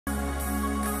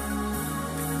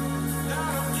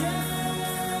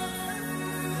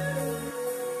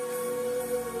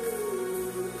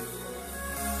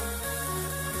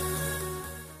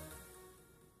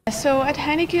So at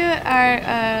Heineken,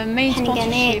 our main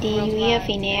sponsorship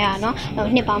UEFA နဲ့နော်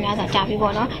နှစ်ပေါင်းများစွာကြာပြီ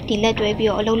ပေါ့နော်ဒီလက်တွဲပြီး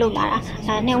တော့အလုပ်လုပ်လာတာ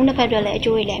နှစ်ဦးနှစ်ဖက်အတွက်လည်းအ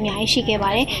ကျိုးတွေလည်းအများကြီးရှိခဲ့ပါ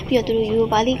တယ်ပြီးတော့သူတို့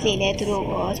Europa League လေးလည်းသူတို့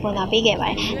sponsor ပေးခဲ့ပါ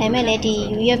တယ်ဒါပေမဲ့လည်းဒီ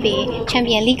UEFA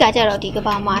Champion League ကကြတော့ဒီကမ္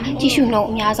ဘာမှာကြီးစုနှုန်း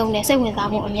အများဆုံးနဲ့စိတ်ဝင်စား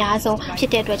မှုအများဆုံးဖြ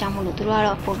စ်တဲ့အတွက်ကြောင့်မို့လို့သူတို့က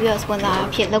တော့ပို့ပြီးတော့ sponsor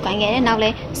ဖြစ်လုပ်ကိုင်ခဲ့တယ်နောက်လ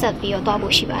ည်းဆက်ပြီးတော့တွား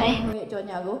ဖို့ရှိပါတယ်ရဲ့ကြော်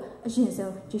ညာကိုအရင်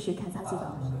ဆုံးကြည့်ရှုခန်းစားကြည့်ပါ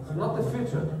ဦး Not the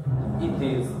future, it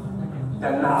is the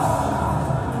now.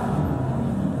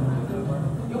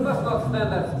 You must not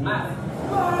stand as mad.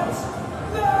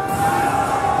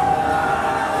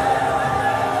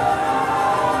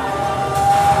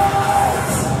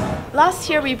 Last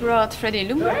year we brought Freddie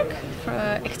Lumberg for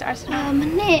extra Arsenal. မ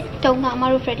နေ့တုန်းကအမ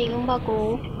တို့ Freddie Lumberg ကို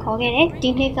ခေါ်ခဲ့တယ်ဒီ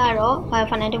နှစ်ကတော့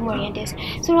Fernando Morientes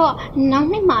ဆိုတော့နောက်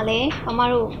နှစ်မှာလည်းအမ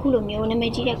တို့ခုလိုမျိုးနာမ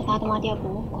ည်ကြီးတဲ့ကစားသမားတယောက်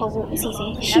ကိုခေါ်ဖို့အစီအစ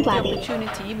ဉ်ရှိပါသေးတယ်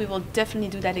opportunity we will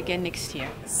definitely do that again next year.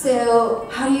 So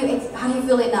how do you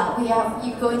feel it now?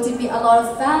 You going to be a lot of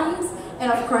fans and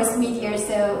of course media.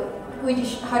 So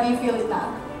how do you feel it now?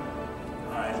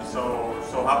 I'm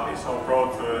so happy, so proud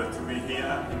to be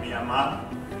here in Myanmar.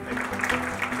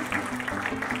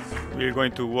 We're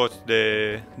going to watch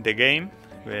the game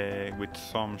with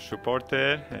some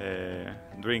supporters,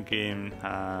 drinking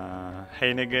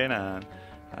Heineken and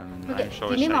I'm so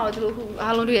excited. ဒီနေ့မှာတော့သူတို့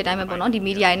အားလုံးတွေ့တဲ့အတိုင်းပဲပေါ့နော်ဒီ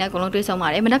မီဒီယာတွေနဲ့အကုန်လုံးတွေ့ဆုံပါ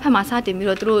တယ်မနက်ဖြန်မှာစတင်ပြီး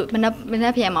တော့သူတို့မန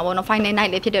က်ဖြန်မှာပေါ့နော် final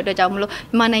night လေးဖြစ်တဲ့အတွက်ကြောင့်မလို့မြ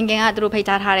န်မာနိုင်ငံကသူတို့ဖိတ်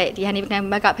ကြားထားတဲ့ဒီHeineken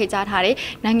ဘက်ကဖိတ်ကြားထားတဲ့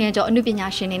နိုင်ငံကျော်အမှုပညာ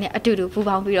ရှင်တွေနဲ့အတူတူပူး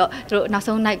ပေါင်းပြီးတော့သူတို့နောက်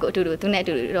ဆုံး night ကိုအတူတူသူနဲ့အ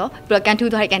တူတူတော့ပြီးတော့ကန်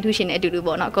ထူးသွားတဲ့ကန်ထူးရှင်နဲ့အတူတူ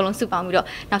ပေါ့နော်အကုန်လုံးစုပေါင်းပြီးတော့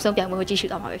နောက်ဆုံးပြိုင်ပွဲကိုကြည့်ရှု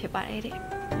သွားမှာပဲဖြစ်ပါတယ်တဲ့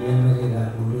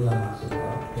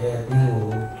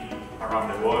Around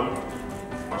the world,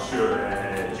 for sure,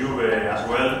 Juve as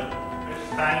well. It's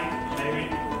time maybe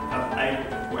that I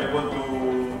want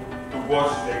to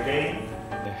watch the game.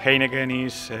 Heineken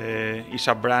is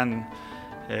a brand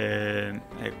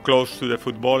close to the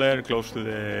footballer, close to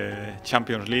the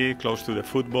Champions League, close to the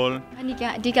football. အ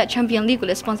ဓိက Champion League ကို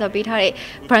လည်း sponsor ပေးထားတဲ့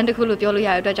brand တစ်ခုလို့ပြောလို့ရ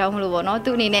တဲ့အတွက်ကြောင့်မလို့ပေါ့နော်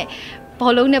သူအနေနဲ့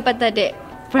ဘောလုံးနဲ့ပတ်သက်တဲ့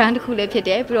brand တစ်ခုလည်းဖြစ်တ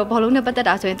ယ်ပြီးတော့ဘောလုံးနဲ့ပတ်သက်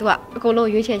တာဆိုရင်သူကအကုန်လုံး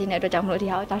ရွေးချယ်ခြင်းတဲ့အတွက်ကြောင့်မလို့ဒီ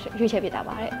ဟာကိုရွေးချယ်ပြတာ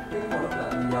ပါတဲ့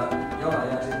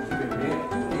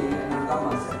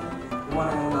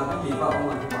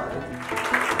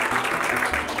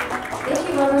Thank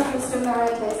you very much, Mr.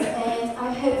 Morientes, and I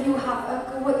hope you have a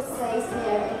good stay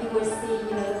here and you will see,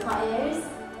 the players.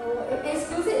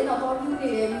 Exclusive in a lot of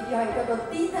media, you are going to